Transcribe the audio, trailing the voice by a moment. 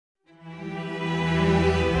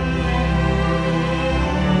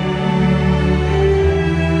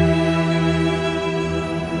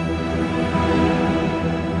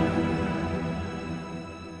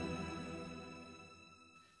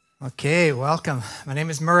welcome. My name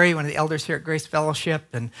is Murray, one of the elders here at Grace Fellowship,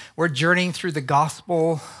 and we're journeying through the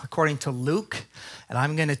gospel according to Luke, and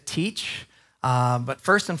I'm going to teach. But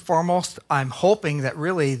first and foremost, I'm hoping that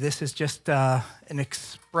really this is just an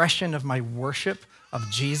expression of my worship of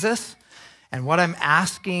Jesus. And what I'm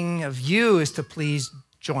asking of you is to please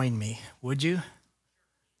join me. Would you?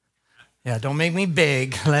 Yeah, don't make me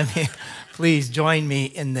beg. Please join me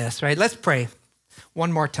in this, right? Let's pray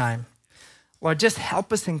one more time. Lord, just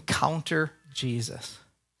help us encounter Jesus.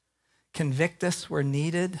 Convict us where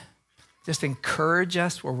needed. Just encourage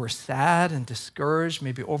us where we're sad and discouraged,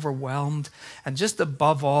 maybe overwhelmed. And just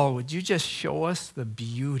above all, would you just show us the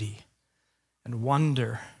beauty and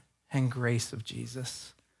wonder and grace of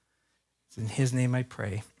Jesus? It's in his name I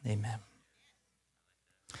pray. Amen.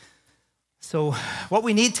 So what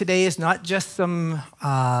we need today is not just some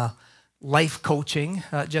life coaching,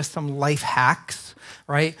 just some life hacks,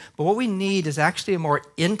 right? But what we need is actually a more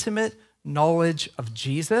intimate knowledge of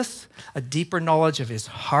Jesus, a deeper knowledge of his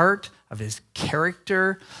heart, of his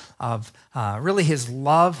character, of really his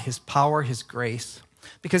love, his power, his grace.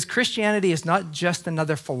 Because Christianity is not just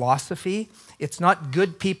another philosophy. It's not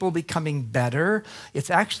good people becoming better.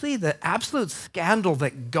 It's actually the absolute scandal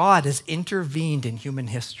that God has intervened in human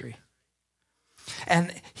history.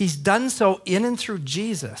 And he's done so in and through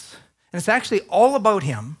Jesus. And it's actually all about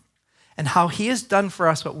him and how he has done for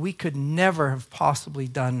us what we could never have possibly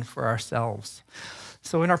done for ourselves.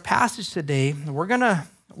 So in our passage today, we're going to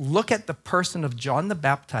look at the person of John the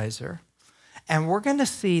Baptizer, and we're going to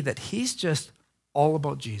see that he's just all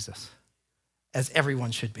about Jesus, as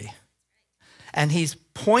everyone should be. And he's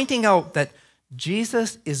pointing out that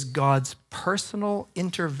Jesus is God's personal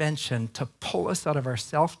intervention to pull us out of our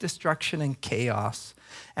self-destruction and chaos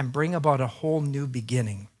and bring about a whole new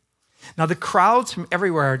beginning. Now, the crowds from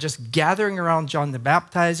everywhere are just gathering around John the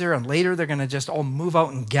Baptizer, and later they're going to just all move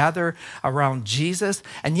out and gather around Jesus.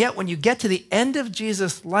 And yet, when you get to the end of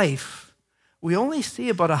Jesus' life, we only see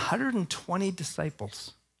about 120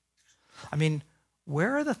 disciples. I mean,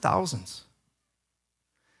 where are the thousands?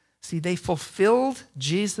 See, they fulfilled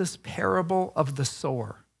Jesus' parable of the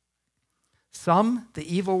sower. Some,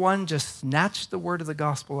 the evil one, just snatched the word of the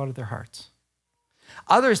gospel out of their hearts.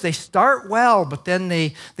 Others, they start well, but then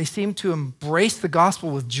they seem to embrace the gospel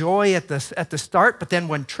with joy at the start, but then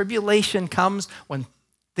when tribulation comes, when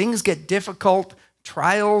things get difficult,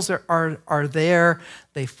 trials are there,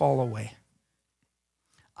 they fall away.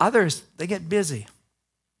 Others, they get busy.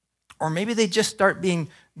 Or maybe they just start being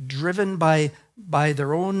driven by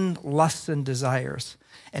their own lusts and desires,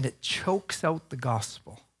 and it chokes out the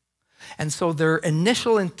gospel. And so their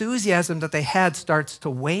initial enthusiasm that they had starts to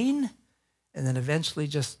wane, and then eventually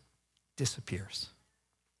just disappears.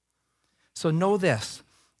 So know this,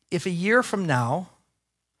 if a year from now,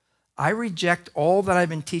 I reject all that I've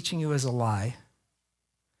been teaching you as a lie,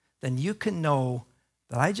 then you can know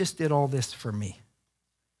that I just did all this for me.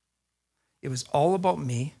 It was all about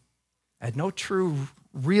me. I had no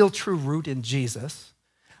real true root in Jesus.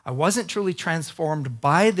 I wasn't truly transformed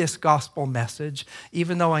by this gospel message,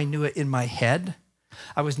 even though I knew it in my head.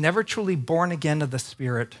 I was never truly born again of the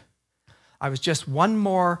Spirit. I was just one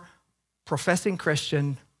more professing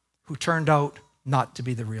Christian who turned out not to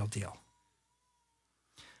be the real deal.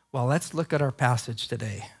 Well, let's look at our passage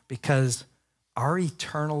today, because our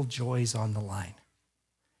eternal joy is on the line,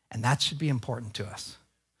 and that should be important to us.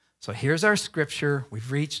 So here's our scripture.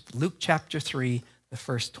 We've reached Luke chapter 3, the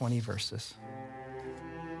first 20 verses.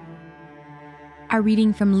 Our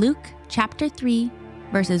reading from Luke chapter 3,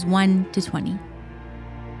 verses 1 to 20.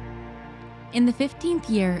 In the 15th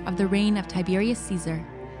year of the reign of Tiberius Caesar,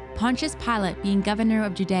 Pontius Pilate being governor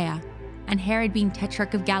of Judea, and Herod being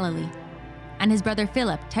tetrarch of Galilee, and his brother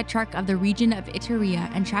Philip tetrarch of the region of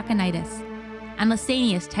Iturea and Trachonitis, and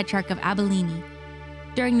Lysanias tetrarch of Abilene,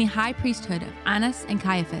 during the high priesthood of Annas and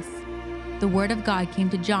Caiaphas, the word of God came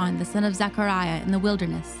to John, the son of Zechariah, in the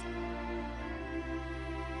wilderness.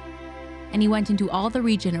 And he went into all the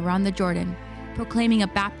region around the Jordan, proclaiming a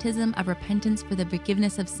baptism of repentance for the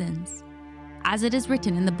forgiveness of sins. As it is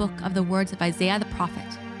written in the book of the words of Isaiah the prophet,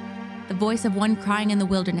 the voice of one crying in the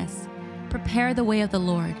wilderness, prepare the way of the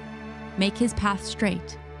Lord, make his path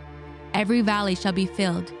straight. Every valley shall be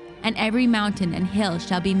filled, and every mountain and hill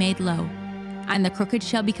shall be made low, and the crooked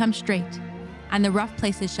shall become straight, and the rough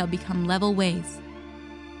places shall become level ways.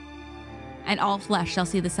 And all flesh shall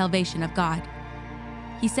see the salvation of God.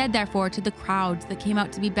 He said therefore to the crowds that came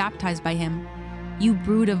out to be baptized by him, you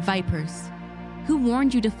brood of vipers, who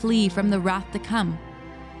warned you to flee from the wrath to come?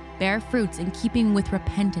 Bear fruits in keeping with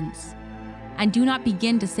repentance. And do not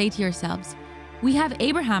begin to say to yourselves, we have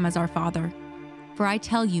Abraham as our father. For I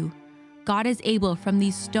tell you, God is able from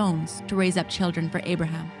these stones to raise up children for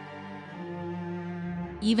Abraham.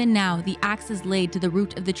 Even now the axe is laid to the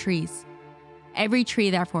root of the trees. Every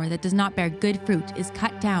tree, therefore, that does not bear good fruit is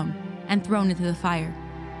cut down and thrown into the fire."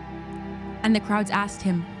 And the crowds asked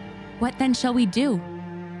him, "What then shall we do?"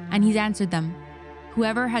 And he answered them,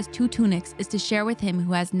 "Whoever has 2 tunics is to share with him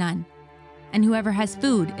who has none, and whoever has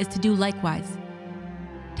food is to do likewise."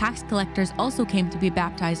 Tax collectors also came to be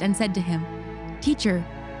baptized and said to him, "Teacher,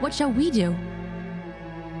 what shall we do?"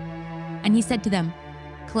 And he said to them,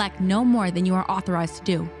 "Collect no more than you are authorized to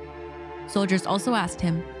do." Soldiers also asked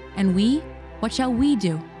him, "And we? What shall we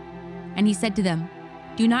do?" And he said to them,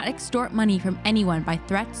 "Do not extort money from anyone by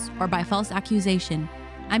threats or by false accusation,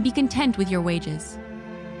 and be content with your wages."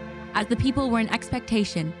 As the people were in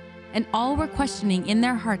expectation, and all were questioning in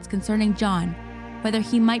their hearts concerning John, whether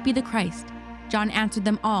he might be the Christ, John answered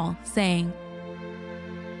them all, saying,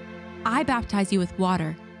 "I baptize you with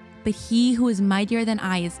water, but he who is mightier than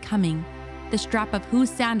I is coming, the strap of whose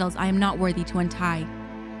sandals I am not worthy to untie.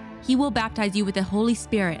 He will baptize you with the Holy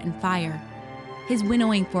Spirit and fire. His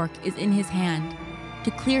winnowing fork is in his hand,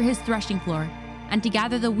 to clear his threshing floor, and to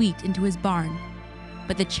gather the wheat into his barn,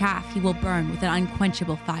 but the chaff he will burn with an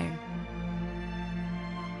unquenchable fire."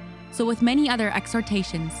 So with many other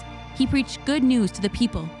exhortations, he preached good news to the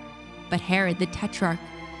people. But Herod the Tetrarch,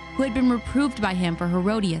 who had been reproved by him for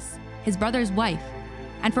Herodias, his brother's wife,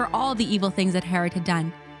 and for all the evil things that Herod had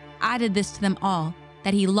done, added this to them all,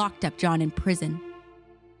 that he locked up John in prison.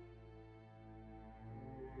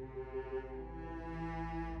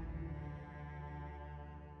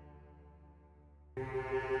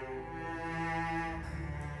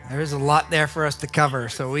 There's a lot there for us to cover,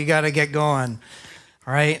 so we got to get going.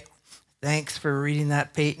 All right. Thanks for reading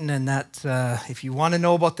that, Peyton. And that, if you want to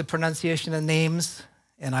know about the pronunciation of names,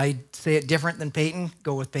 and I say it different than Peyton,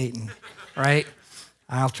 go with Peyton. All right.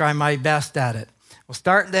 I'll try my best at it. We'll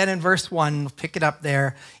start then in verse 1. We'll pick it up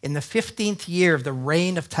there. In the 15th year of the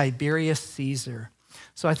reign of Tiberius Caesar.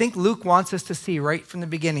 So I think Luke wants us to see right from the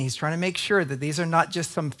beginning. He's trying to make sure that these are not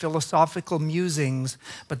just some philosophical musings,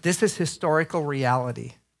 but this is historical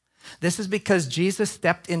reality. This is because Jesus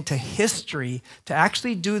stepped into history to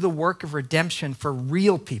actually do the work of redemption for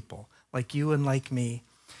real people like you and like me.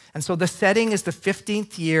 And so the setting is the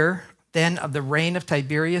 15th year then of the reign of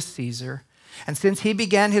Tiberius Caesar. And since he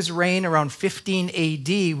began his reign around 15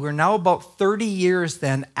 AD, we're now about 30 years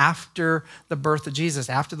then after the birth of Jesus,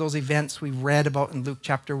 after those events we read about in Luke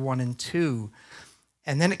chapter 1 and 2.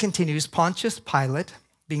 And then it continues, Pontius Pilate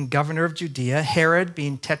being governor of Judea, Herod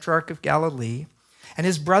being tetrarch of Galilee, and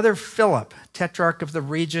his brother Philip, tetrarch of the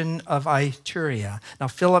region of Iturea. Now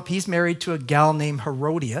Philip, he's married to a gal named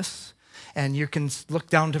Herodias, and you can look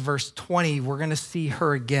down to verse 20. We're going to see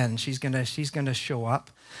her again. She's going to show up.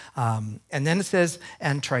 And then it says,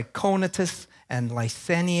 and Trachonitis and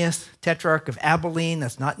Lysanias, tetrarch of Abilene.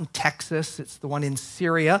 That's not in Texas. It's the one in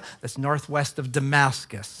Syria that's northwest of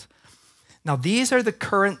Damascus. Now these are the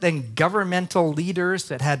current then governmental leaders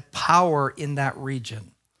that had power in that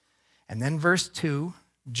region. And then verse 2,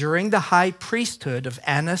 during the high priesthood of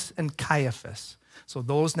Annas and Caiaphas. So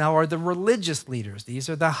those now are the religious leaders. These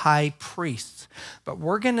are the high priests. But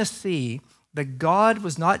we're going to see that God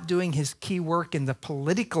was not doing his key work in the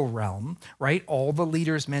political realm, right? All the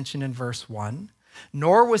leaders mentioned in verse 1.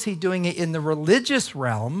 Nor was he doing it in the religious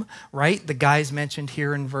realm, right? The guys mentioned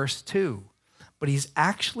here in verse 2. But he's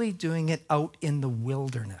actually doing it out in the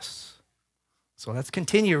wilderness. So let's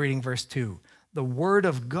continue reading verse 2. The word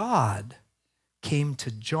of God came to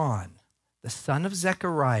John, the son of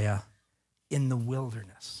Zechariah, in the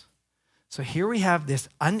wilderness. So here we have this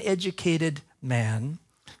uneducated man.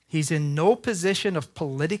 He's in no position of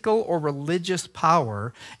political or religious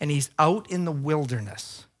power, and he's out in the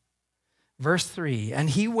wilderness. Verse 3, and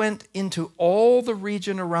he went into all the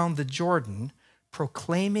region around the Jordan,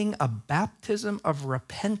 proclaiming a baptism of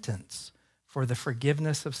repentance for the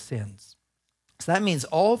forgiveness of sins. So that means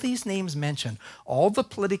all these names mentioned, all the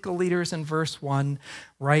political leaders in verse 1,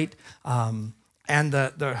 right? And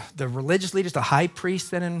the religious leaders, the high priests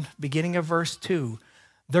then in the beginning of verse 2,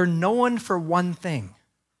 they're known for one thing,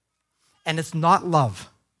 and it's not love.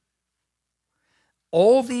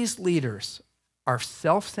 All these leaders are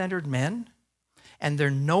self-centered men, and they're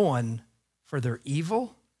known for their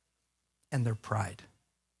evil and their pride.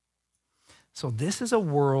 So this is a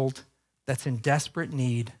world that's in desperate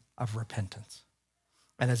need of repentance.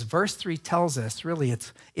 And as verse 3 tells us, really,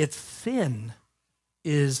 it's sin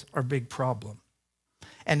is our big problem.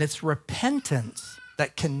 And it's repentance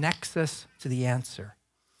that connects us to the answer.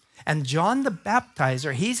 And John the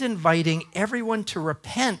Baptizer, he's inviting everyone to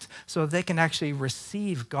repent so they can actually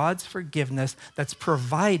receive God's forgiveness that's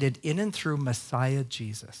provided in and through Messiah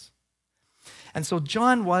Jesus. And so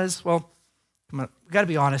John was, well, we got to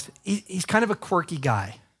be honest, he's kind of a quirky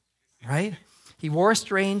guy, right? He wore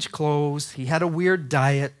strange clothes. He had a weird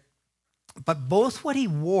diet. But both what he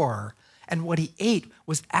wore and what he ate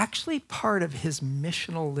was actually part of his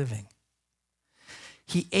missional living.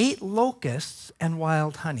 He ate locusts and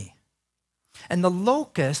wild honey. And the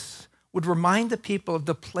locusts would remind the people of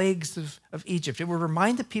the plagues of Egypt. It would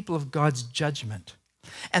remind the people of God's judgment.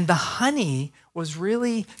 And the honey was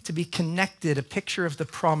really to be connected, a picture of the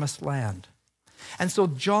promised land. And so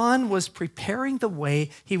John was preparing the way.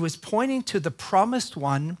 He was pointing to the promised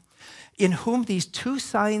one in whom these two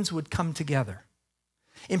signs would come together.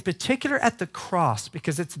 In particular at the cross,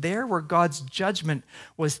 because it's there where God's judgment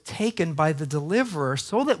was taken by the deliverer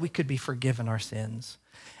so that we could be forgiven our sins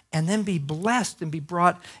and then be blessed and be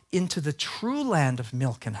brought into the true land of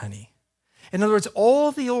milk and honey. In other words,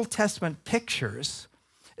 all the Old Testament pictures,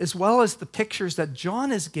 as well as the pictures that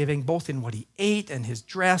John is giving, both in what he ate and his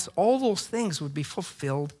dress, all those things would be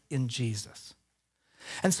fulfilled in Jesus.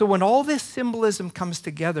 And so when all this symbolism comes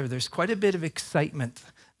together, there's quite a bit of excitement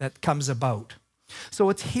that comes about. So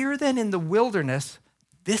it's here then in the wilderness,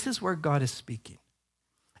 this is where God is speaking.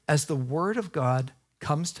 As the word of God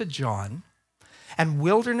comes to John, and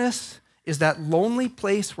wilderness is that lonely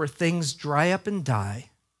place where things dry up and die.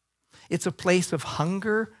 It's a place of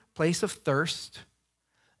hunger, place of thirst,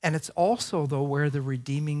 and it's also, though, where the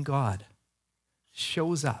redeeming God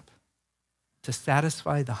shows up to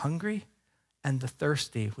satisfy the hungry and the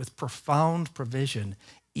thirsty with profound provision,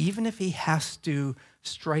 even if he has to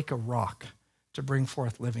strike a rock to bring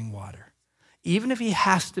forth living water, even if he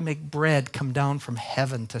has to make bread come down from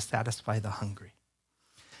heaven to satisfy the hungry.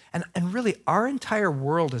 And really, our entire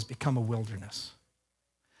world has become a wilderness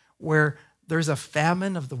where there's a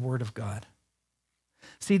famine of the Word of God.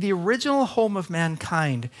 See, the original home of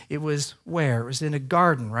mankind, it was where? It was in a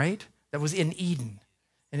garden, right? That was in Eden.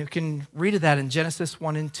 And you can read of that in Genesis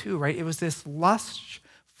 1 and 2, right? It was this lush,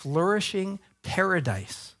 flourishing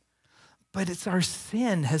paradise. But it's our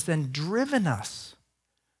sin has then driven us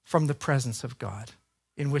from the presence of God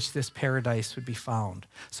in which this paradise would be found.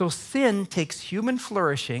 So sin takes human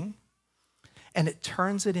flourishing and it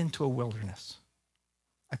turns it into a wilderness,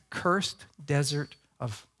 a cursed desert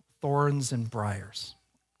of thorns and briars.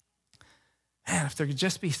 Man, if there could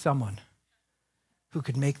just be someone who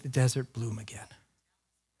could make the desert bloom again,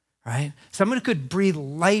 right? Someone who could breathe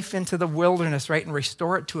life into the wilderness, right, and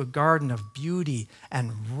restore it to a garden of beauty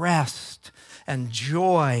and rest and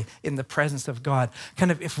joy in the presence of God.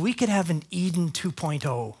 Kind of if we could have an Eden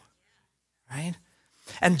 2.0, right?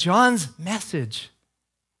 And John's message,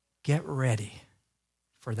 get ready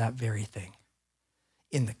for that very thing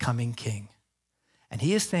in the coming king. And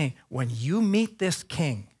he is saying, when you meet this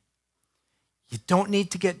king, you don't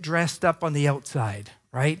need to get dressed up on the outside,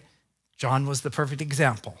 right? John was the perfect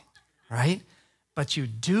example, right? But you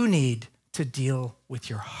do need to deal with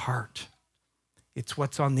your heart. It's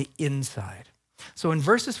what's on the inside. So in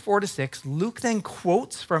verses 4-6, Luke then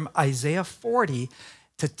quotes from Isaiah 40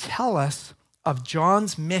 to tell us of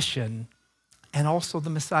John's mission and also the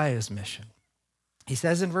Messiah's mission. He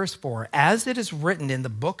says in verse 4, as it is written in the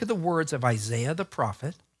book of the words of Isaiah the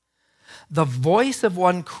prophet, the voice of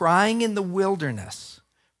one crying in the wilderness,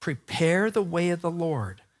 prepare the way of the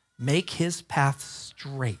Lord, make his path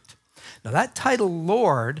straight. Now that title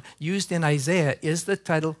Lord used in Isaiah is the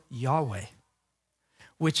title Yahweh,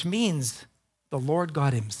 which means the Lord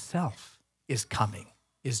God himself is coming,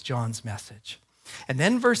 is John's message. And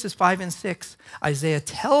then verses 5 and 6, Isaiah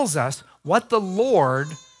tells us what the Lord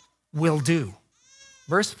will do.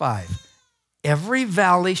 Verse 5, every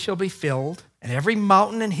valley shall be filled, and every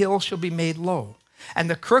mountain and hill shall be made low, and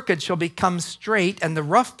the crooked shall become straight, and the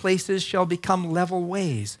rough places shall become level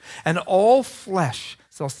ways, and all flesh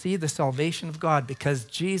shall see the salvation of God, because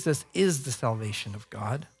Jesus is the salvation of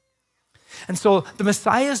God. And so the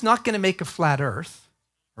Messiah is not going to make a flat earth,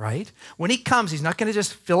 right? When he comes, he's not going to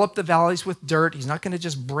just fill up the valleys with dirt. He's not going to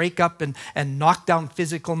just break up and knock down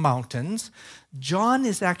physical mountains. John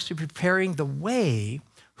is actually preparing the way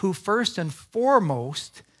who first and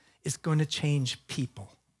foremost is going to change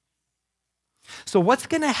people. So what's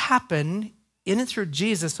going to happen in and through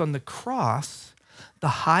Jesus on the cross, the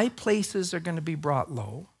high places are going to be brought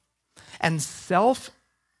low, and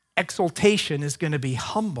self-exaltation is going to be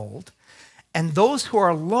humbled, and those who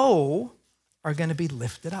are low are going to be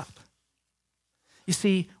lifted up. You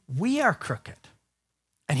see, we are crooked,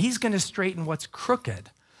 and he's going to straighten what's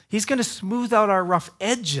crooked. He's going to smooth out our rough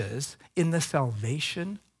edges in the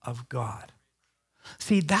salvation of God.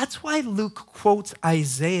 See, that's why Luke quotes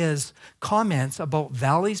Isaiah's comments about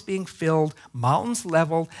valleys being filled, mountains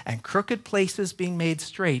leveled, and crooked places being made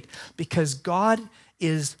straight, because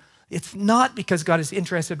it's not because God is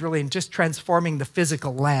interested really in just transforming the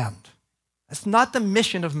physical land. That's not the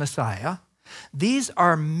mission of Messiah. These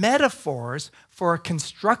are metaphors for a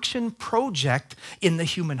construction project in the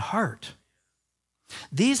human heart.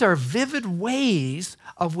 These are vivid ways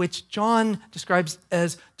of which John describes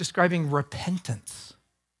as describing repentance.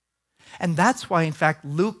 And that's why, in fact,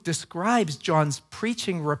 Luke describes John's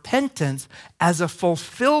preaching repentance as a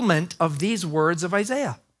fulfillment of these words of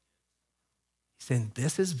Isaiah. He's saying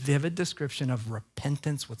this is vivid description of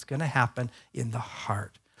repentance, what's going to happen in the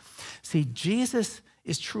heart. See, Jesus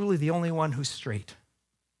is truly the only one who's straight.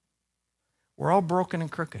 We're all broken and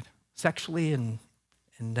crooked, sexually and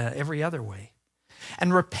every other way.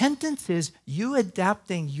 And repentance is you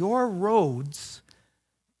adapting your roads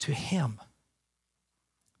to him,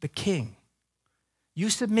 the King.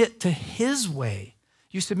 You submit to his way.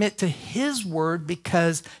 You submit to his word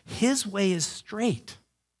because his way is straight.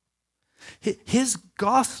 His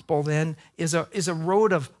gospel then is a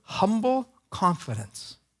road of humble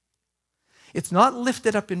confidence. It's not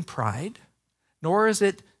lifted up in pride, nor is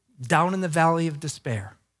it down in the valley of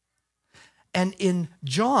despair. And in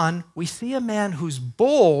John, we see a man who's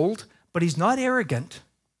bold, but he's not arrogant.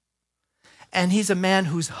 And he's a man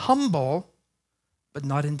who's humble, but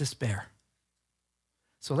not in despair.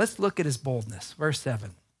 So let's look at his boldness. Verse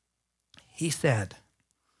 7. He said,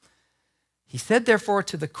 therefore,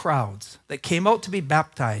 to the crowds that came out to be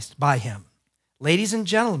baptized by him, ladies and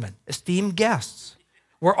gentlemen, esteemed guests,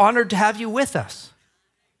 we're honored to have you with us.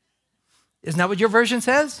 Isn't that what your version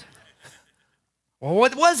says? Well,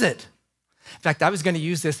 what was it? In fact, I was going to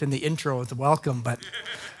use this in the intro as a welcome, but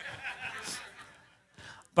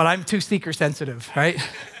I'm too seeker sensitive, right?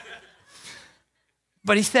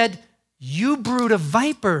 But he said, you brood of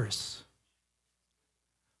vipers,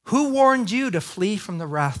 who warned you to flee from the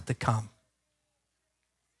wrath to come?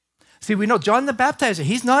 See, we know John the Baptizer,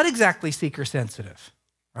 he's not exactly seeker sensitive,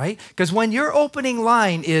 right? Because when your opening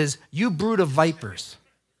line is, you brood of vipers,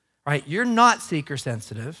 right? You're not seeker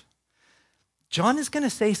sensitive. John is going to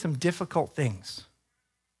say some difficult things.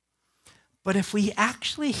 But if we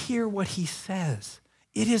actually hear what he says,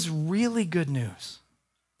 it is really good news.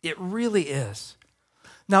 It really is.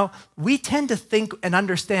 Now, we tend to think and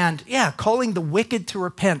understand, calling the wicked to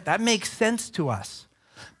repent, that makes sense to us.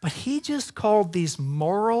 But he just called these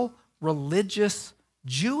moral, religious,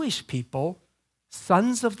 Jewish people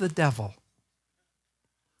sons of the devil,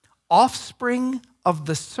 offspring of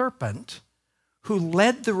the serpent, who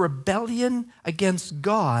led the rebellion against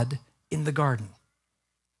God in the garden.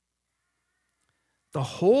 The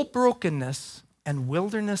whole brokenness and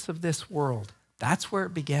wilderness of this world, that's where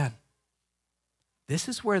it began. This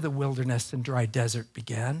is where the wilderness and dry desert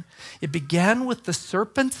began. It began with the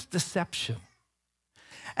serpent's deception.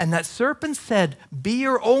 And that serpent said, be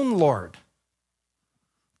your own Lord.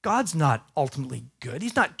 God's not ultimately good.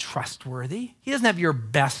 He's not trustworthy. He doesn't have your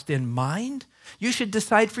best in mind. You should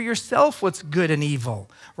decide for yourself what's good and evil,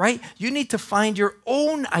 right? You need to find your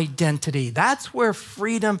own identity. That's where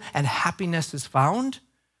freedom and happiness is found.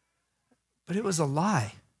 But it was a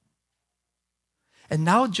lie. And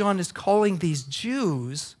now John is calling these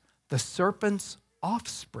Jews the serpent's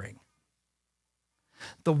offspring.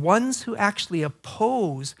 The ones who actually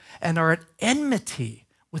oppose and are at enmity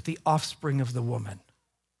with the offspring of the woman,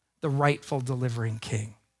 the rightful delivering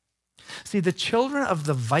king. See, the children of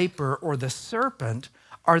the viper or the serpent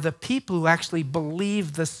are the people who actually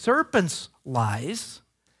believe the serpent's lies,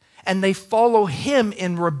 and they follow him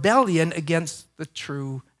in rebellion against the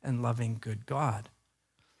true and loving good God.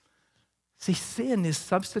 See, sin is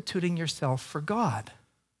substituting yourself for God.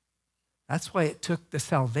 That's why it took the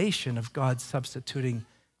salvation of God substituting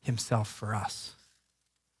himself for us.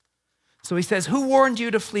 So he says, who warned you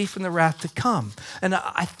to flee from the wrath to come? And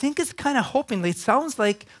I think it's kind of hoping, it sounds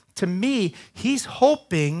like to me, he's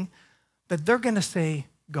hoping that they're going to say,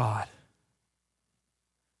 God.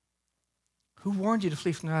 Who warned you to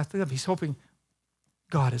flee from the wrath to come? He's hoping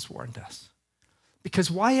God has warned us.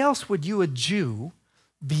 Because why else would you, a Jew,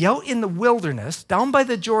 be out in the wilderness, down by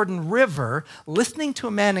the Jordan River, listening to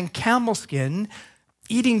a man in camel skin,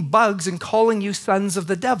 eating bugs and calling you sons of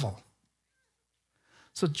the devil?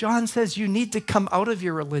 So John says you need to come out of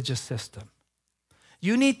your religious system.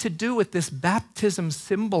 You need to do what this baptism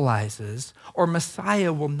symbolizes, or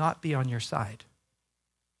Messiah will not be on your side.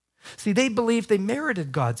 See, they believed they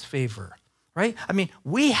merited God's favor, right? I mean,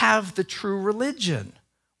 we have the true religion.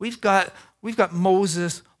 We've got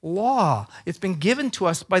Moses' law. It's been given to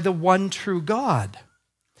us by the one true God.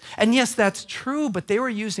 And yes, that's true, but they were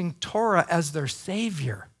using Torah as their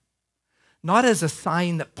savior, not as a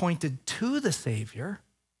sign that pointed to the Savior.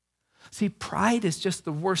 See, pride is just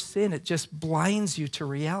the worst sin. It just blinds you to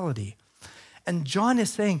reality. And John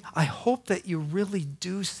is saying, I hope that you really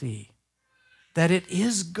do see that it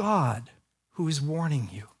is God who is warning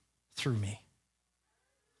you through me.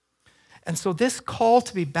 And so this call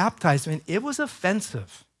to be baptized, I mean, it was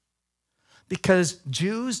offensive because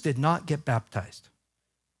Jews did not get baptized.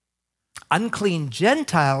 Unclean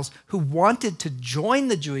Gentiles who wanted to join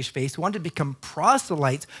the Jewish faith, who wanted to become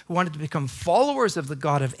proselytes, who wanted to become followers of the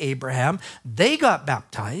God of Abraham, they got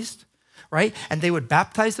baptized, right? And they would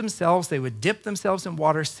baptize themselves, they would dip themselves in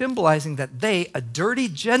water, symbolizing that they, a dirty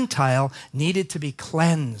Gentile, needed to be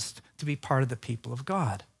cleansed to be part of the people of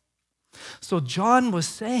God. So John was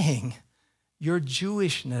saying, your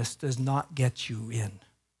Jewishness does not get you in.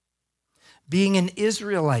 Being an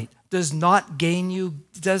Israelite does not get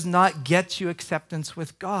you acceptance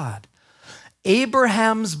with God.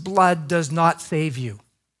 Abraham's blood does not save you.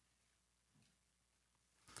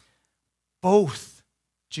 Both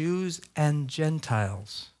Jews and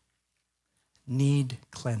Gentiles need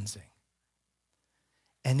cleansing.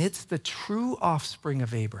 And it's the true offspring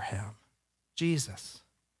of Abraham, Jesus.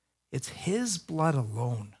 It's his blood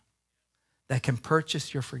alone that can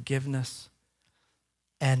purchase your forgiveness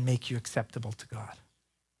and make you acceptable to God.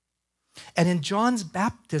 And in John's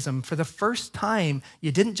baptism, for the first time,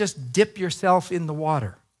 you didn't just dip yourself in the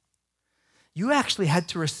water. You actually had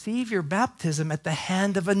to receive your baptism at the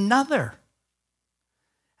hand of another.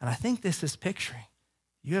 And I think this is picturing,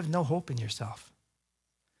 you have no hope in yourself.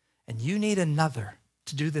 And you need another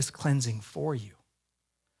to do this cleansing for you.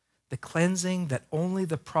 The cleansing that only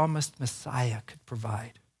the promised Messiah could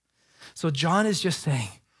provide. So John is just saying,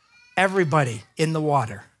 everybody in the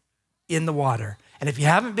water, in the water. And if you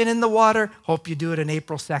haven't been in the water, hope you do it on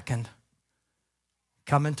April 2nd.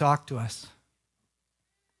 Come and talk to us.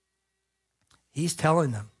 He's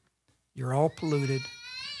telling them, you're all polluted.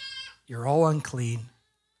 You're all unclean.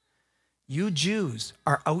 You Jews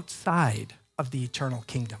are outside of the eternal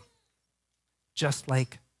kingdom, just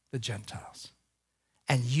like the Gentiles.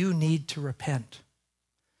 And you need to repent.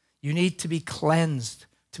 You need to be cleansed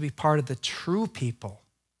to be part of the true people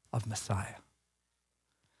of Messiah.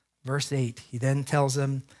 Verse 8, he then tells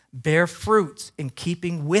them, bear fruits in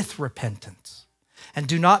keeping with repentance. And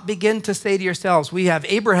do not begin to say to yourselves, we have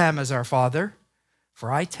Abraham as our father.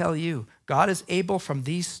 For I tell you, God is able from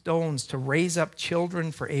these stones to raise up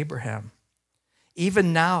children for Abraham.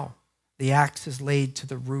 Even now, the axe is laid to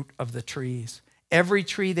the root of the trees. Every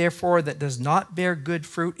tree, therefore, that does not bear good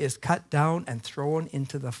fruit is cut down and thrown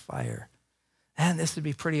into the fire. And this would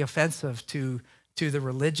be pretty offensive to the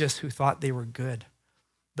religious who thought they were good.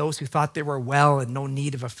 Those who thought they were well and no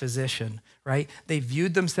need of a physician, right? They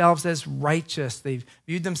viewed themselves as righteous. They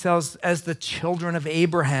viewed themselves as the children of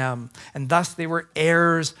Abraham, and thus they were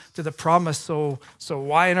heirs to the promise. So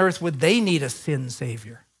why on earth would they need a sin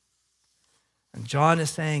savior? And John is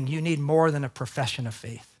saying you need more than a profession of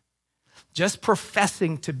faith. Just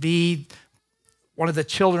professing to be one of the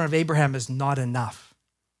children of Abraham is not enough.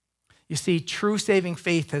 You see, true saving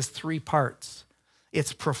faith has three parts.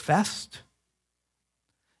 It's professed.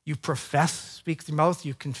 You profess, speak with your mouth.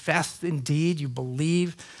 You confess indeed. You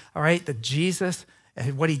believe, all right, that Jesus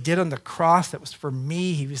and what he did on the cross, that was for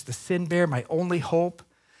me. He was the sin bearer, my only hope.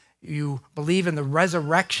 You believe in the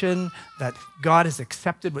resurrection, that God has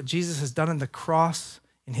accepted what Jesus has done on the cross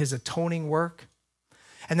in his atoning work.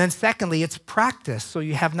 And then secondly, it's practice. So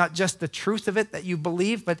you have not just the truth of it that you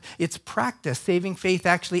believe, but it's practice. Saving faith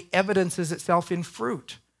actually evidences itself in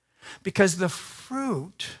fruit, because the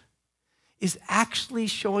fruit is actually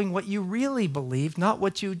showing what you really believe, not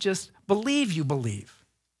what you just believe you believe.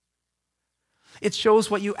 It shows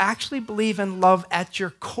what you actually believe and love at your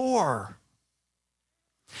core.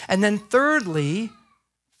 And then thirdly,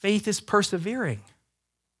 faith is persevering.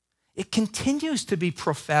 It continues to be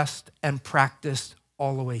professed and practiced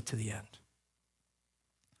all the way to the end.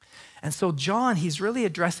 And so John, he's really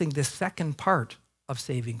addressing this second part of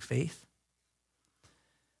saving faith,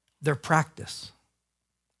 their practice.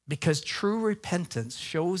 Because true repentance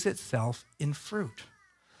shows itself in fruit.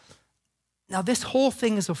 Now, this whole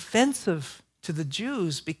thing is offensive to the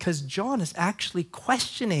Jews because John is actually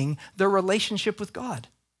questioning their relationship with God.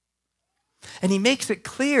 And he makes it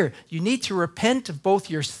clear you need to repent of both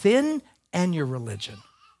your sin and your religion.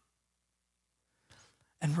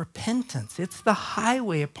 And repentance, it's the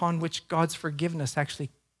highway upon which God's forgiveness actually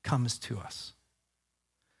comes to us.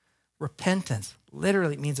 Repentance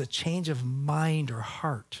literally means a change of mind or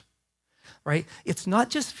heart. right? It's not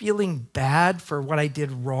just feeling bad for what I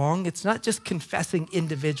did wrong. It's not just confessing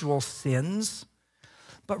individual sins,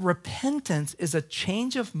 but repentance is a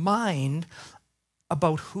change of mind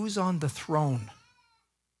about who's on the throne.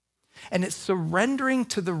 And it's surrendering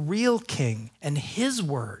to the real king and his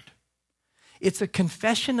word. It's a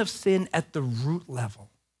confession of sin at the root level.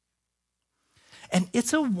 And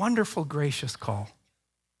it's a wonderful, gracious call.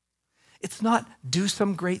 It's not do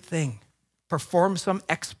some great thing, perform some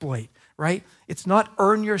exploit, right? It's not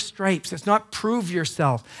earn your stripes. It's not prove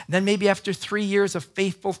yourself. And then maybe after 3 years of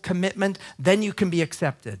faithful commitment, then you can be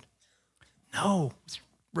accepted. No, it's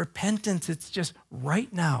repentance. It's just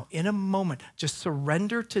right now, in a moment, just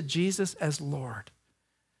surrender to Jesus as Lord.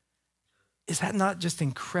 Is that not just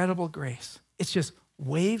incredible grace? It's just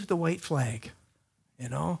wave the white flag, you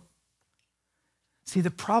know? See,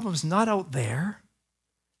 the problem's not out there.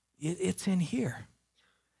 It's in here.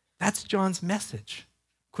 That's John's message.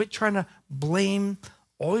 Quit trying to blame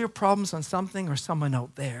all your problems on something or someone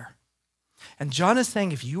out there. And John is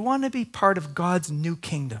saying, if you want to be part of God's new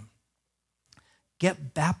kingdom,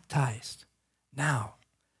 get baptized now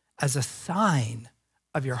as a sign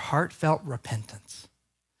of your heartfelt repentance.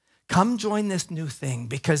 Come join this new thing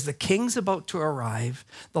because the king's about to arrive,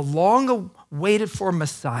 the long-awaited for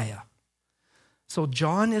Messiah. So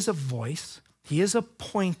John is a voice. He is a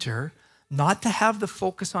pointer, not to have the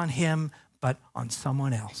focus on him, but on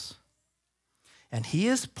someone else. And he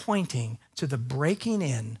is pointing to the breaking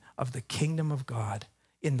in of the kingdom of God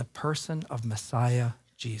in the person of Messiah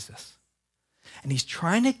Jesus. And he's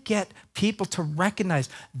trying to get people to recognize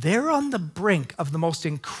they're on the brink of the most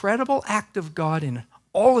incredible act of God in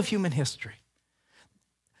all of human history.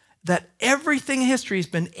 That everything in history has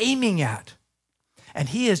been aiming at. And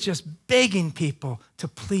he is just begging people to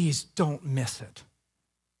please don't miss it.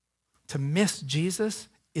 To miss Jesus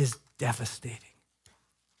is devastating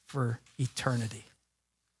for eternity.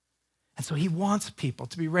 And so he wants people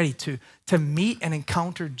to be ready to meet and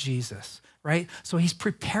encounter Jesus, right? So he's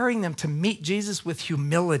preparing them to meet Jesus with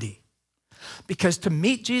humility. Because to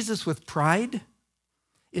meet Jesus with pride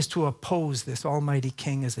is to oppose this almighty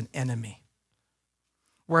king as an enemy.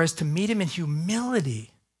 Whereas to meet him in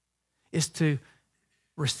humility is to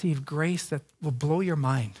receive grace that will blow your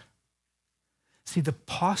mind. See, the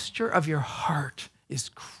posture of your heart is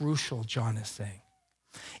crucial, John is saying.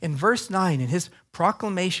 In verse 9, in his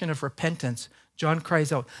proclamation of repentance, John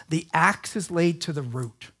cries out, the axe is laid to the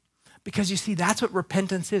root. Because you see, that's what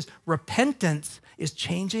repentance is. Repentance is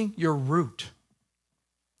changing your root.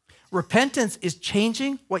 Repentance is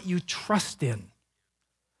changing what you trust in,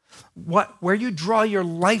 where you draw your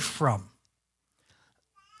life from.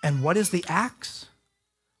 And what is the axe?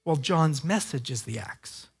 Well, John's message is the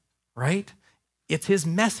axe, right? It's his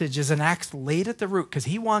message is an axe laid at the root because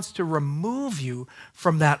he wants to remove you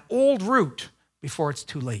from that old root before it's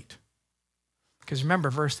too late. Because remember,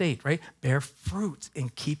 verse 8, right? Bear fruits in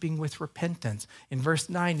keeping with repentance. In verse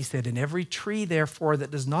 9, he said, and every tree, therefore,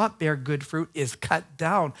 that does not bear good fruit is cut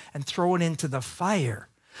down and thrown into the fire.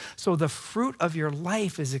 So the fruit of your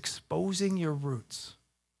life is exposing your roots,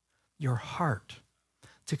 your heart.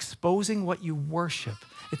 It's exposing what you worship.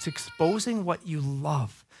 It's exposing what you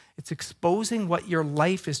love. It's exposing what your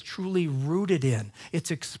life is truly rooted in.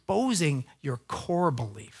 It's exposing your core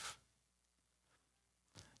belief.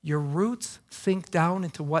 Your roots sink down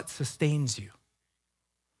into what sustains you.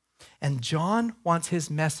 And John wants his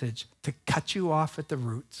message to cut you off at the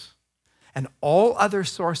roots and all other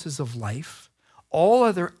sources of life, all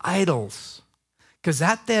other idols, because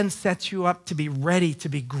that then sets you up to be ready to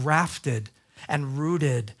be grafted and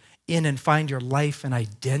rooted in and find your life and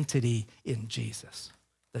identity in Jesus,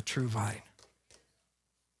 the true vine.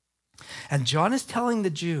 And John is telling the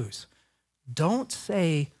Jews, don't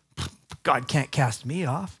say, God can't cast me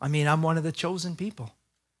off. I mean, I'm one of the chosen people,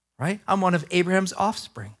 right? I'm one of Abraham's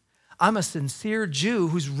offspring. I'm a sincere Jew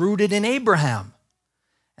who's rooted in Abraham.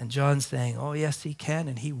 And John's saying, oh, yes, he can,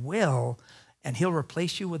 and he will, and he'll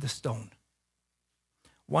replace you with a stone.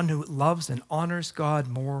 One who loves and honors God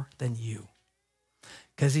more than you.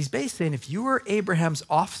 Because he's basically saying, if you were Abraham's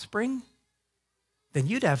offspring, then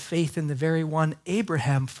you'd have faith in the very one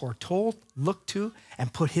Abraham foretold, looked to,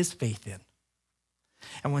 and put his faith in.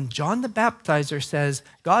 And when John the Baptizer says,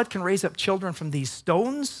 God can raise up children from these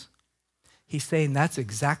stones, he's saying that's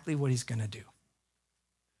exactly what he's going to do.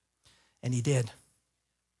 And he did.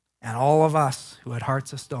 And all of us who had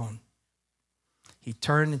hearts of stone, he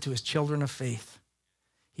turned into his children of faith.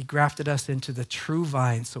 He grafted us into the true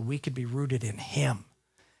vine so we could be rooted in him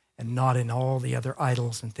and not in all the other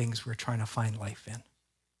idols and things we're trying to find life in.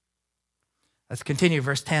 Let's continue,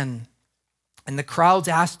 verse 10. And the crowds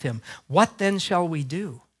asked him, what then shall we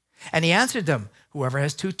do? And he answered them, whoever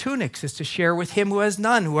has 2 tunics is to share with him who has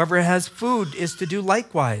none. Whoever has food is to do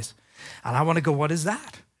likewise. And I want to go, what is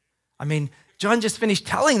that? I mean, John just finished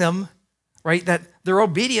telling them, right, that their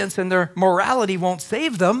obedience and their morality won't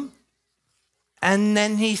save them. And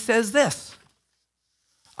then he says this.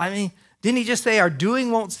 I mean, didn't he just say our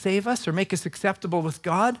doing won't save us or make us acceptable with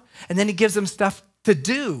God? And then he gives them stuff to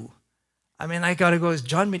do. I mean, I got to go, has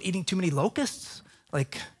John been eating too many locusts?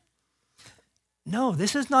 Like, no,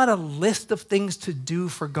 this is not a list of things to do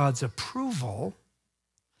for God's approval.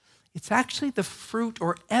 It's actually the fruit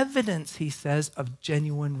or evidence, he says, of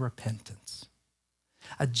genuine repentance,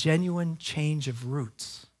 a genuine change of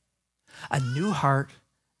roots, a new heart,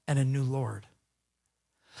 and a new Lord.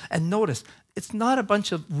 And notice, it's not a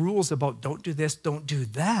bunch of rules about don't do this, don't do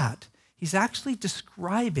that. He's actually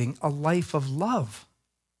describing a life of love,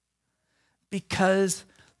 because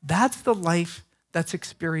that's the life that's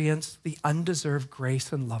experienced the undeserved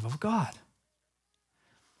grace and love of God.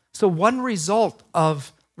 So one result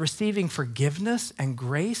of receiving forgiveness and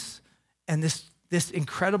grace and this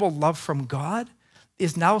incredible love from God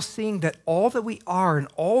is now seeing that all that we are and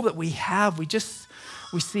all that we have,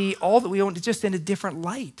 we see all that we own just in a different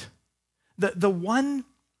light. The one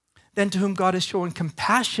then to whom God is showing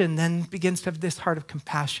compassion then begins to have this heart of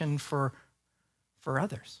compassion for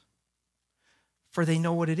others. For they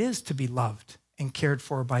know what it is to be loved and cared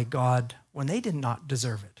for by God when they did not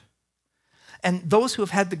deserve it. And those who have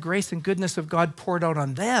had the grace and goodness of God poured out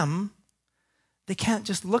on them, they can't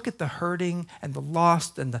just look at the hurting and the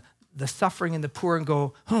lost and the suffering and the poor and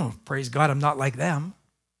go, oh, praise God, I'm not like them.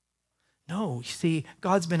 No, you see,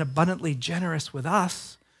 God's been abundantly generous with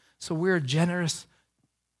us, so we're generous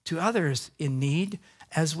to others in need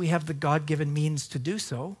as we have the God-given means to do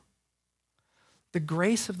so. The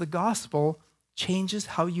grace of the gospel changes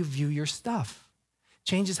how you view your stuff,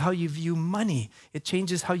 changes how you view money. It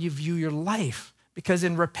changes how you view your life. Because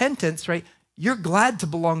in repentance, right, you're glad to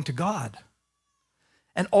belong to God.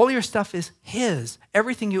 And all your stuff is his.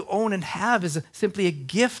 Everything you own and have is simply a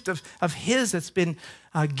gift of his that's been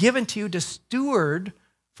given to you to steward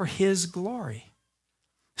for his glory.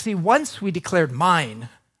 See, once we declared mine,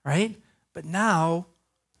 right? But now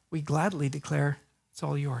we gladly declare it's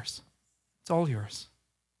all yours. It's all yours.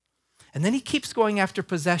 And then he keeps going after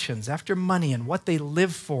possessions, after money and what they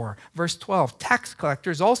live for. Verse 12, tax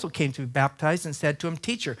collectors also came to be baptized and said to him,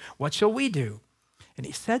 Teacher, what shall we do? And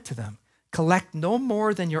he said to them, collect no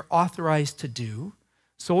more than you're authorized to do.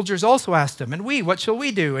 Soldiers also asked him, and we, what shall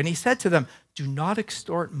we do? And he said to them, do not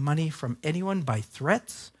extort money from anyone by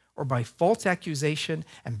threats or by false accusation,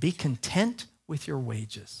 and be content with your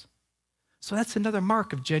wages. So that's another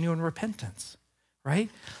mark of genuine repentance, right?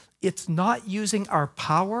 It's not using our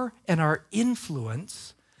power and our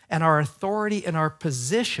influence and our authority and our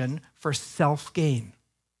position for self-gain,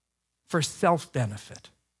 for self-benefit.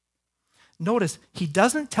 Notice, he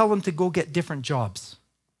doesn't tell them to go get different jobs,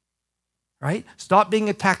 right? Stop being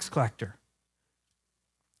a tax collector,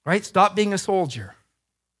 right? Stop being a soldier.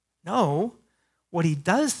 No, what he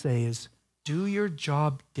does say is, do your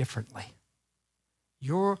job differently.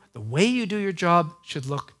 The way you do your job should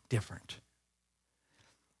look different.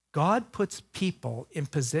 God puts people in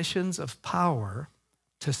positions of power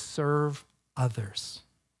to serve others.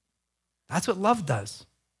 That's what love does,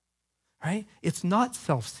 right? It's not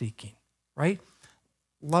self-seeking, right?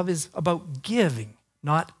 Love is about giving,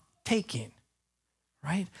 not taking,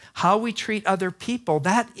 right? How we treat other people,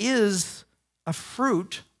 that is a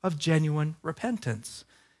fruit of genuine repentance.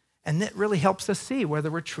 And it really helps us see whether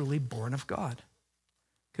we're truly born of God.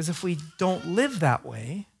 Because if we don't live that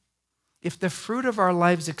way, if the fruit of our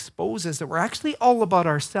lives exposes that we're actually all about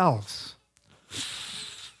ourselves,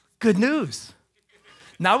 good news.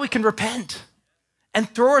 Now we can repent and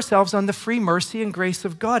throw ourselves on the free mercy and grace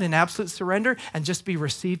of God in absolute surrender and just be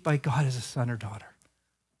received by God as a son or daughter.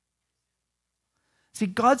 See,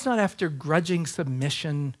 God's not after grudging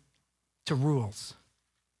submission to rules,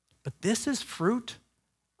 but this is fruit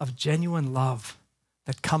of genuine love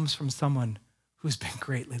that comes from someone who's been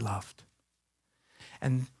greatly loved.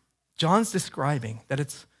 And John's describing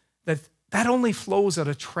that only flows out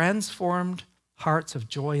of transformed hearts of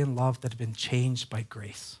joy and love that have been changed by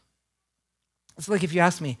grace. It's like if you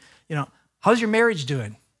ask me, how's your marriage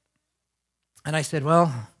doing? And I said,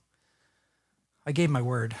 well, I gave my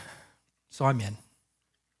word, so I'm in.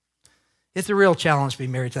 It's a real challenge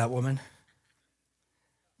being married to that woman.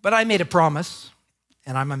 But I made a promise,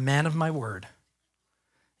 and I'm a man of my word.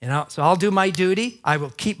 So I'll do my duty. I will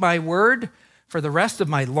keep my word for the rest of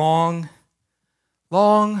my long,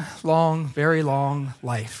 very long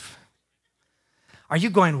life. Are you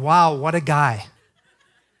going, wow, what a guy,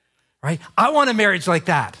 right? I want a marriage like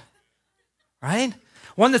that. right?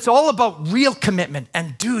 One that's all about real commitment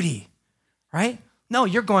and duty, right? No,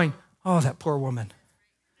 you're going, oh, that poor woman,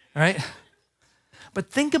 right? But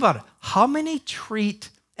think about it. How many treat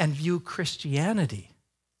and view Christianity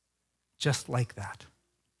just like that?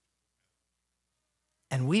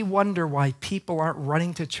 And we wonder why people aren't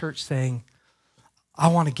running to church saying, I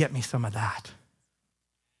want to get me some of that.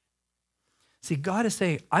 See, God is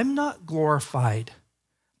saying, I'm not glorified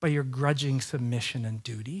by your grudging submission and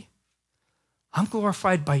duty. I'm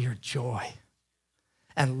glorified by your joy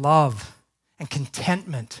and love and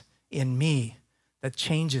contentment in me that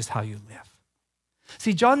changes how you live.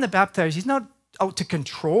 See, John the Baptizer, he's not out to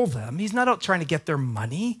control them. He's not out trying to get their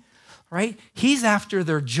money, right? He's after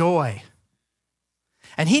their joy.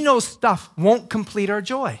 And he knows stuff won't complete our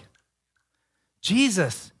joy.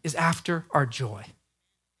 Jesus is after our joy.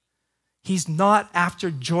 He's not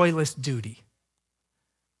after joyless duty,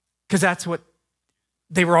 because that's what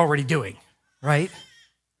they were already doing, right?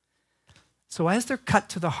 So as they're cut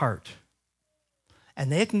to the heart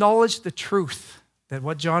and they acknowledge the truth that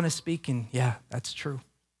what John is speaking, yeah, that's true.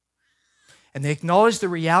 And they acknowledge the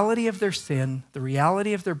reality of their sin, the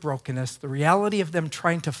reality of their brokenness, the reality of them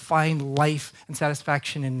trying to find life and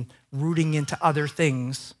satisfaction in rooting into other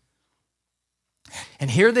things.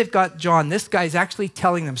 And here they've got John. This guy's actually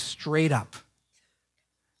telling them straight up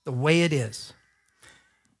the way it is.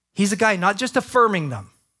 He's a guy not just affirming them.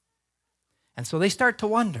 And so they start to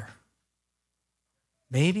wonder,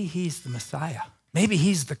 maybe he's the Messiah. Maybe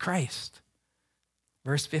he's the Christ.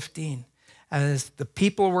 Verse 15. As the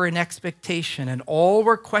people were in expectation and all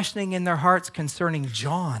were questioning in their hearts concerning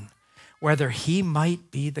John, whether he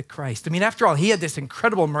might be the Christ. I mean, after all, he had this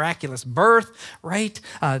incredible, miraculous birth, right?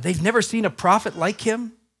 They've never seen a prophet like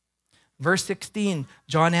him. Verse 16,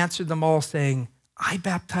 John answered them all saying, I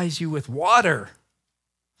baptize you with water.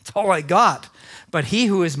 That's all I got. But he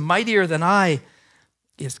who is mightier than I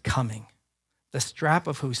is coming, the strap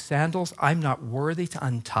of whose sandals I'm not worthy to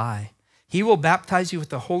untie. He will baptize you with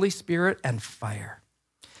the Holy Spirit and fire.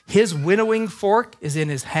 His winnowing fork is in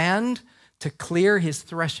his hand to clear his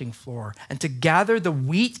threshing floor and to gather the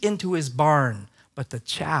wheat into his barn, but the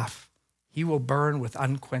chaff he will burn with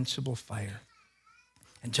unquenchable fire.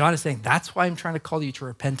 And John is saying, that's why I'm trying to call you to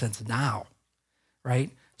repentance now,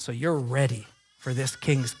 right? So you're ready for this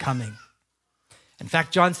king's coming. In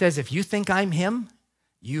fact, John says, if you think I'm him,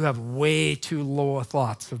 you have way too low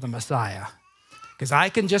thoughts of the Messiah. Because I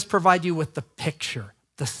can just provide you with the picture,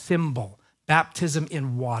 the symbol, baptism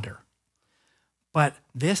in water. But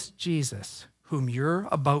this Jesus, whom you're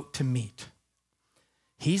about to meet,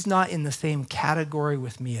 he's not in the same category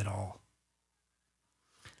with me at all.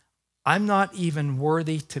 I'm not even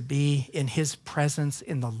worthy to be in his presence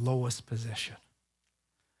in the lowest position.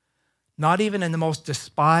 Not even in the most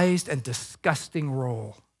despised and disgusting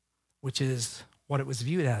role, which is what it was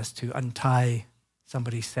viewed as, to untie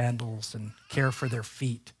somebody's sandals and care for their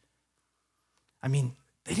feet. I mean,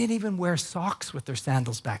 they didn't even wear socks with their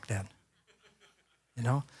sandals back then. You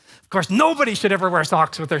know? Of course, nobody should ever wear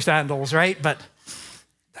socks with their sandals, right? But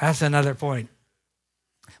that's another point.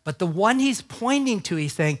 But the one he's pointing to,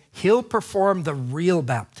 he's saying he'll perform the real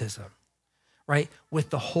baptism, right? With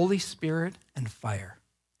the Holy Spirit and fire.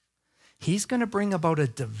 He's going to bring about a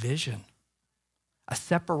division, a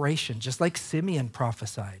separation, just like Simeon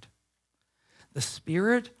prophesied. The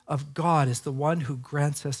Spirit of God is the one who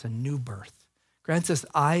grants us a new birth, grants us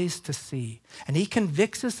eyes to see, and he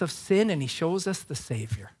convicts us of sin and he shows us the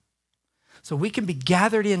Savior. So we can be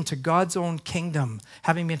gathered into God's own kingdom,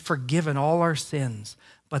 having been forgiven all our sins,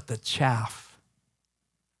 but the chaff.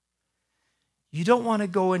 You don't want to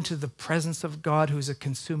go into the presence of God, who's a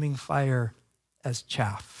consuming fire, as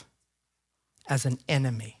chaff, as an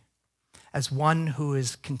enemy, as one who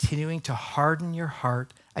is continuing to harden your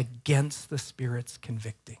heart against the Spirit's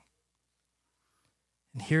convicting.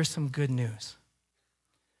 And here's some good news.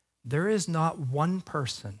 There is not one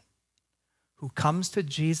person who comes to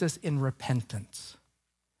Jesus in repentance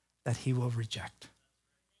that he will reject.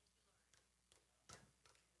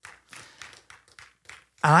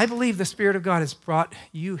 And I believe the Spirit of God has brought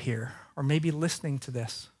you here, or maybe listening to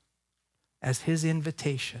this, as his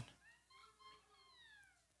invitation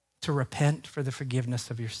to repent for the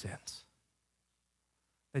forgiveness of your sins.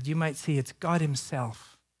 That you might see it's God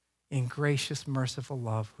himself in gracious, merciful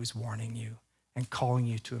love who's warning you and calling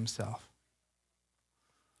you to himself.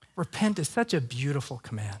 Repent is such a beautiful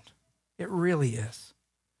command. It really is.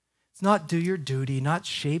 It's not do your duty, not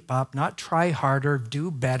shape up, not try harder,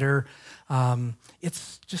 do better.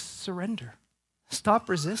 It's just surrender. Stop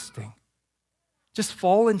resisting. Just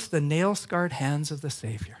fall into the nail-scarred hands of the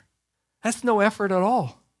Savior. That's no effort at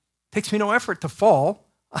all. It takes me no effort to fall.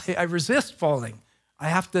 I resist falling. I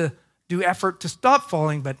have to do effort to stop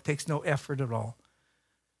falling, but it takes no effort at all.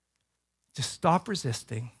 Just stop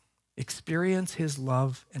resisting, experience his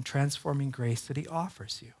love and transforming grace that he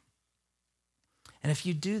offers you. And if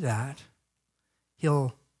you do that,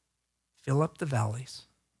 he'll fill up the valleys.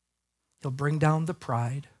 He'll bring down the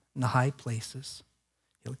pride and the high places.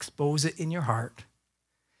 He'll expose it in your heart.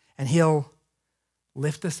 And he'll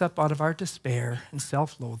lift us up out of our despair and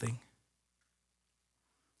self-loathing.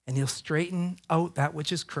 And he'll straighten out that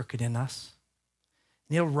which is crooked in us.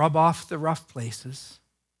 And he'll rub off the rough places.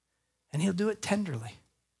 And he'll do it tenderly,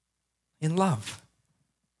 in love,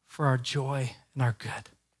 for our joy and our good.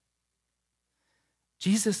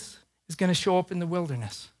 Jesus is going to show up in the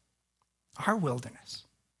wilderness,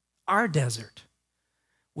 our desert,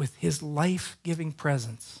 with his life-giving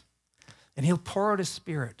presence. And he'll pour out his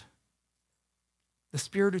Spirit, the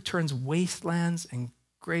Spirit who turns wastelands and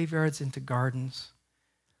graveyards into gardens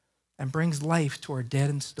and brings life to our dead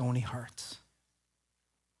and stony hearts.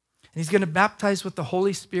 And he's going to baptize with the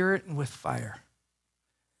Holy Spirit and with fire.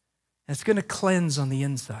 And it's going to cleanse on the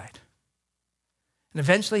inside. And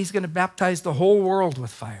eventually he's going to baptize the whole world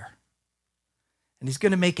with fire. And he's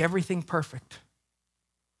going to make everything perfect.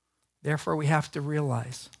 Therefore, we have to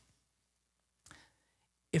realize,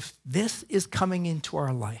 if this is coming into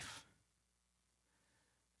our life,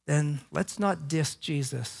 then let's not diss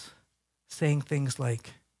Jesus saying things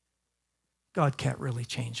like, God can't really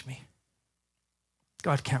change me.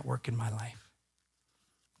 God can't work in my life.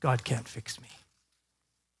 God can't fix me.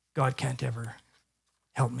 God can't ever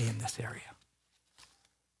help me in this area.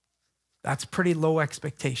 That's pretty low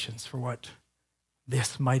expectations for what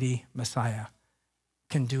this mighty Messiah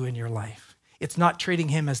can do in your life. It's not treating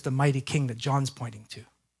him as the mighty king that John's pointing to.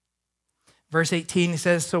 Verse 18, he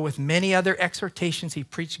says, so with many other exhortations, he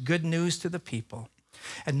preached good news to the people.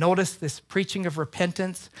 And notice this preaching of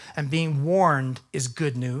repentance and being warned is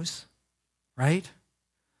good news, right?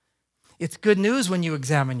 It's good news when you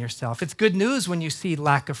examine yourself. It's good news when you see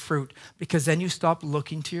lack of fruit, because then you stop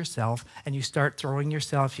looking to yourself and you start throwing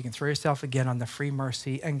yourself. You can throw yourself again on the free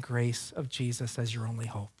mercy and grace of Jesus as your only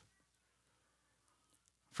hope.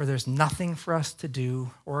 For there's nothing for us to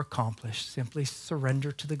do or accomplish. Simply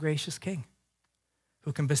surrender to the gracious King,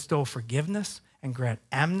 who can bestow forgiveness and grant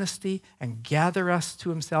amnesty and gather us to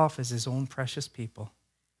himself as his own precious people.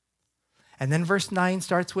 And then verse 9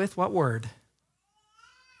 starts with what word?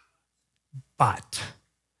 But.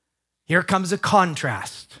 Here comes a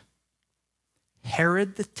contrast.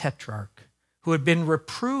 Herod the Tetrarch, who had been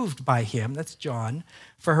reproved by him, that's John,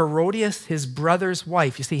 for Herodias, his brother's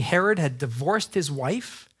wife. You see, Herod had divorced his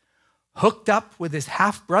wife, hooked up with his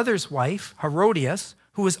half-brother's wife, Herodias,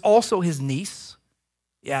 who was also his niece.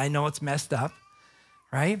 Yeah, I know it's messed up,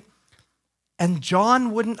 right? And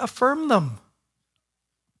John wouldn't affirm them.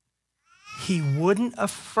 He wouldn't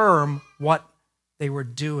affirm what they were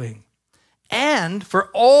doing. And for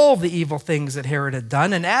all the evil things that Herod had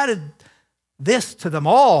done, and added this to them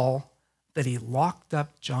all, that he locked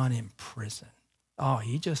up John in prison. Oh,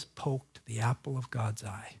 he just poked the apple of God's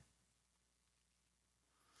eye.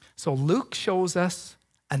 So Luke shows us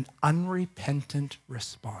an unrepentant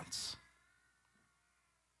response.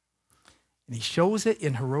 And he shows it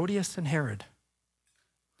in Herodias and Herod.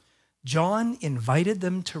 John invited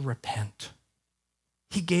them to repent.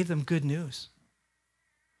 He gave them good news.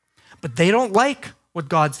 But they don't like what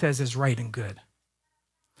God says is right and good.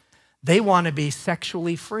 They want to be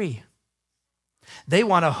sexually free. They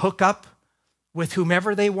want to hook up with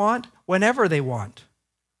whomever they want, whenever they want.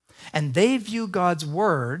 And they view God's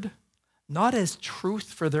word not as truth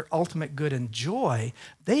for their ultimate good and joy.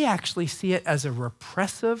 They actually see it as a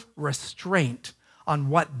repressive restraint on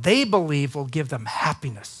what they believe will give them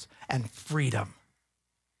happiness and freedom.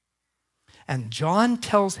 And John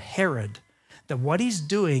tells Herod that what he's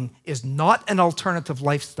doing is not an alternative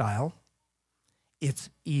lifestyle, it's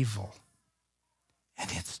evil. And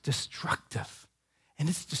it's destructive. And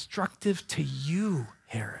it's destructive to you,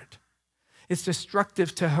 Herod. It's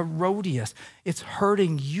destructive to Herodias. It's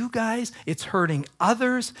hurting you guys. It's hurting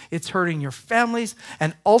others. It's hurting your families.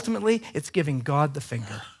 And ultimately, it's giving God the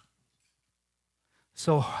finger.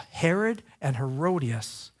 So Herod and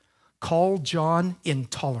Herodias call John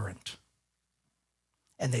intolerant.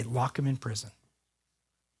 And they lock him in prison.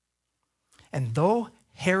 And though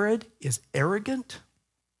Herod is arrogant,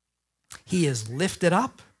 he is lifted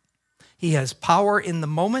up, he has power in the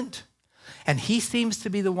moment, and he seems to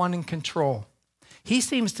be the one in control. He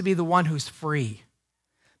seems to be the one who's free,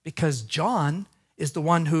 because John is the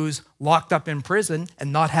one who's locked up in prison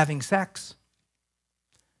and not having sex.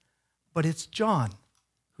 But it's John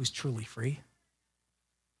who's truly free.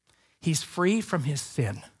 He's free from his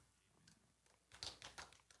sin.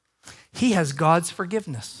 He has God's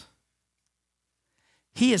forgiveness.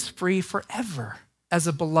 He is free forever as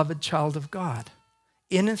a beloved child of God,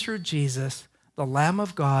 in and through Jesus, the Lamb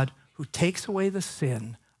of God, who takes away the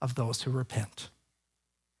sin of those who repent.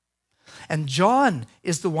 And John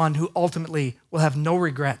is the one who ultimately will have no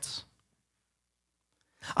regrets.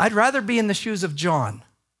 I'd rather be in the shoes of John,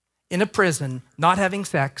 in a prison, not having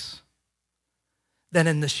sex, than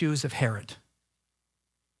in the shoes of Herod.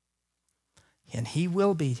 And he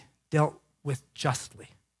will be dealt with justly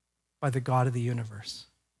by the God of the universe.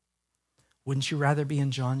 Wouldn't you rather be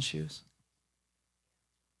in John's shoes?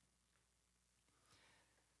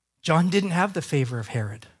 John didn't have the favor of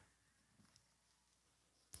Herod,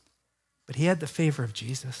 but he had the favor of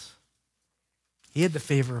Jesus. He had the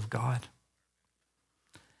favor of God.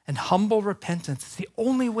 And humble repentance is the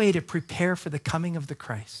only way to prepare for the coming of the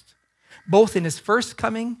Christ, both in his first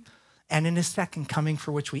coming and in his second coming,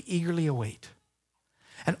 for which we eagerly await.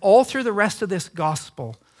 And all through the rest of this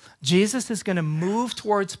gospel, Jesus is going to move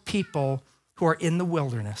towards people who are in the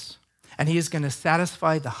wilderness, and he is going to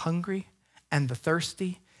satisfy the hungry and the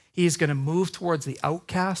thirsty. He is going to move towards the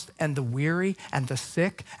outcast and the weary and the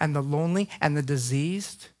sick and the lonely and the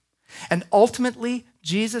diseased. And ultimately,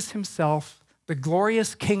 Jesus himself, the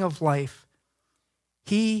glorious King of life,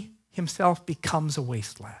 he himself becomes a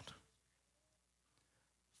wasteland.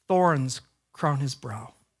 Thorns crown his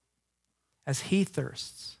brow as he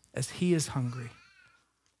thirsts, as he is hungry,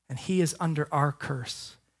 and he is under our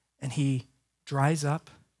curse, and he dries up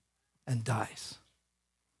and dies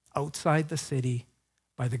outside the city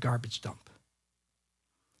by the garbage dump.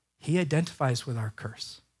 He identifies with our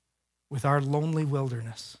curse, with our lonely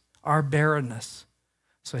wilderness, our barrenness,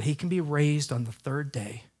 so he can be raised on the third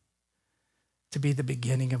day to be the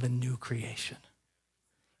beginning of a new creation,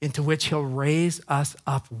 into which he'll raise us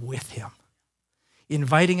up with him,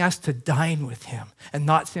 inviting us to dine with him, and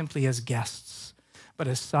not simply as guests, but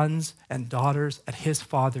as sons and daughters at his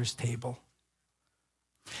Father's table.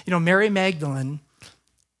 You know, Mary Magdalene,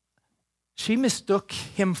 she mistook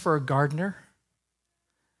him for a gardener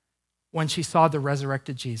when she saw the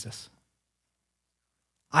resurrected Jesus.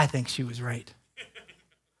 I think she was right,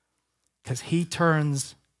 because he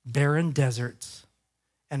turns barren deserts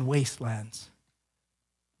and wastelands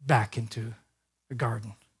back into a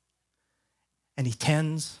garden. And he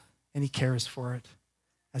tends and he cares for it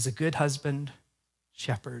as a good husband,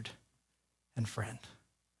 shepherd, and friend.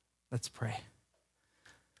 Let's pray.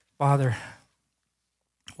 Father,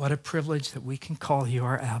 what a privilege that we can call you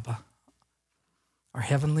our Abba, our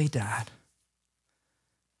heavenly dad.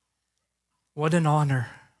 What an honor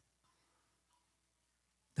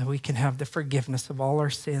that we can have the forgiveness of all our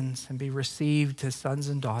sins and be received as sons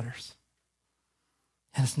and daughters.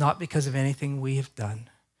 And it's not because of anything we have done,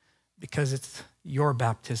 because it's your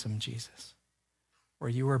baptism, Jesus, where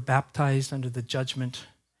you were baptized under the judgment,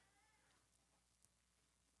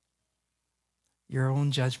 your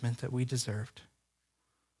own judgment that we deserved.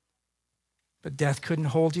 But death couldn't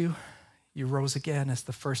hold you. You rose again as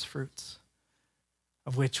the first fruits,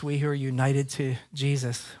 of which we who are united to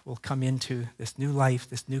Jesus will come into this new life,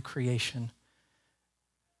 this new creation,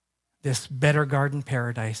 this better garden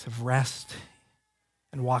paradise of rest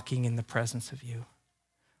and walking in the presence of you.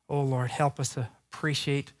 Oh Lord, help us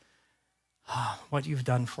appreciate what you've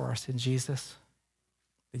done for us in Jesus,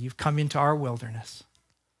 that you've come into our wilderness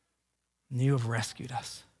and you have rescued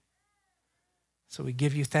us. So we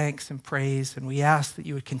give you thanks and praise, and we ask that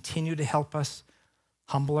you would continue to help us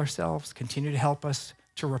humble ourselves, continue to help us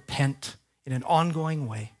to repent in an ongoing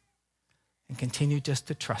way, and continue just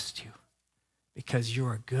to trust you, because you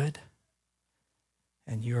are good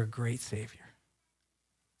and you are a great Savior.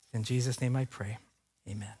 In Jesus' name I pray,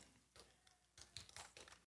 amen.